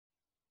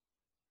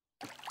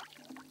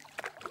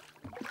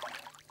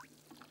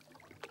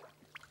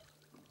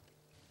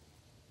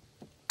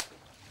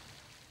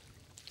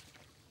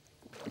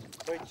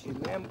Păi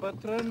cine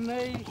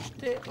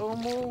îmbătrânește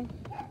omul?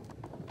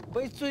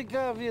 Păi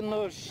țuica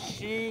vino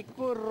și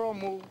cu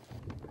romul.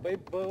 Păi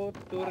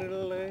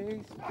băuturile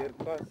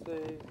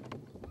stercoase.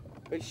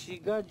 Păi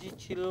și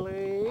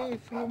gagicile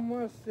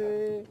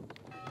frumoase.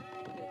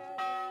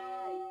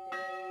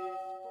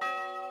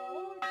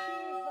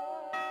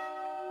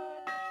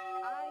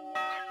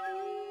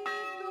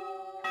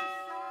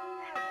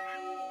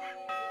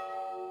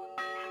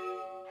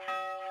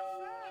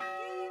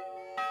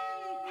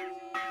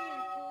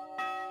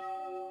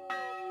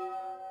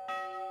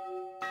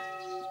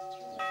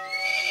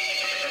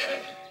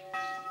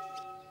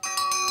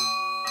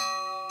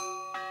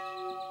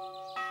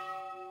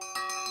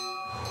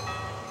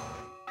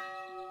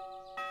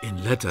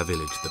 In Letta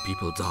village, the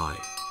people die,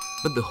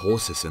 but the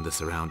horses in the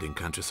surrounding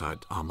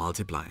countryside are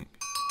multiplying.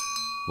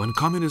 When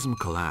communism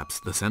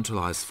collapsed, the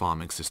centralized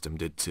farming system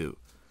did too.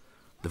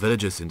 The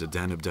villages in the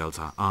Danube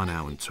Delta are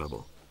now in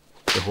trouble.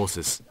 The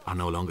horses are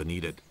no longer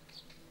needed.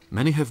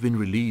 Many have been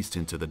released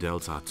into the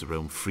delta to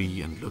roam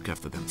free and look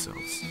after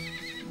themselves.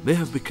 They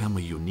have become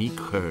a unique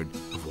herd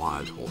of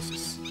wild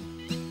horses.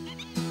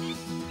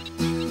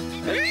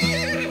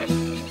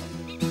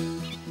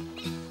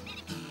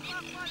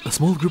 A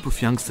small group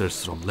of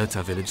youngsters from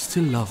Letta village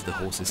still love the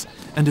horses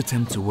and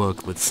attempt to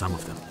work with some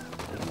of them.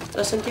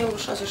 Dar suntem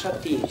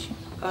 6-7 inși.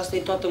 Asta e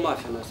toată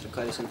mafia noastră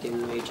care suntem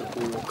noi aici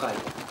cu cai.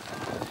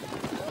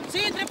 Să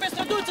intre pe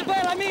străduță,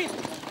 băie, la mine!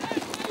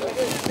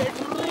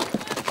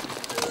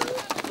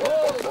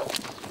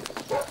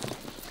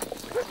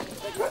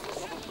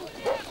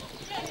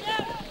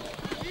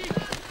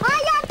 Hai,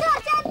 ia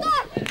întors!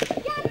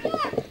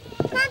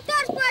 S-a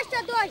întors pe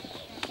ăștia doi!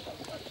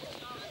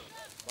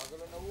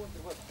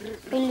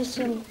 Îi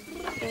lăsăm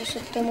o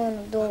săptămână,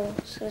 două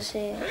să se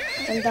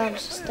îndamne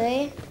să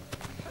stăie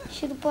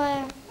și după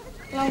aia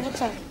l-am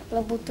învățat la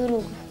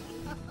buturugă.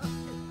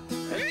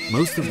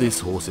 Most of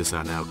these horses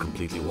are now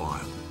completely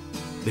wild.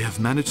 They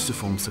have managed to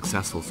form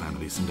successful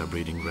families and are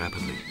breeding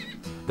rapidly.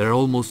 There are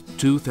almost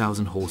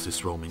 2,000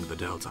 horses roaming the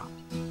delta.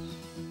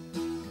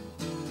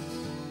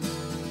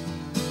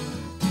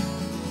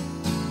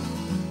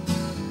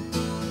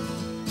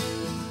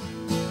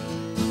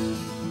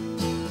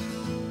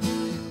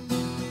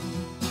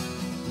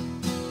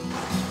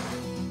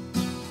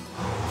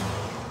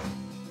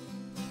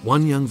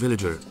 One young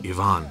villager,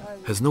 Ivan,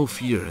 has no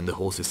fear and the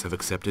horses have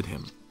accepted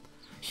him.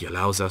 He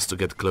allows us to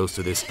get close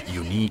to this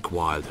unique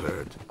wild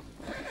herd.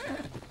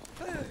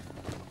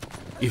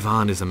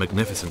 Ivan is a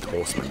magnificent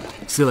horseman,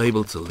 still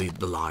able to lead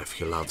the life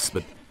he loves,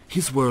 but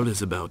his world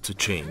is about to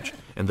change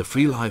and the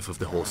free life of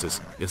the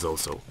horses is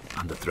also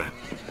under threat.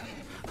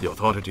 The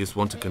authorities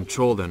want to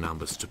control their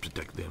numbers to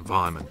protect the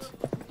environment.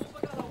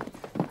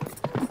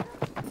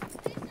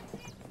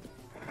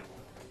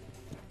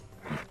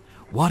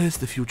 What is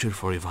the future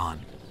for Ivan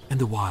and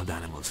the wild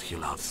animals he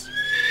loves?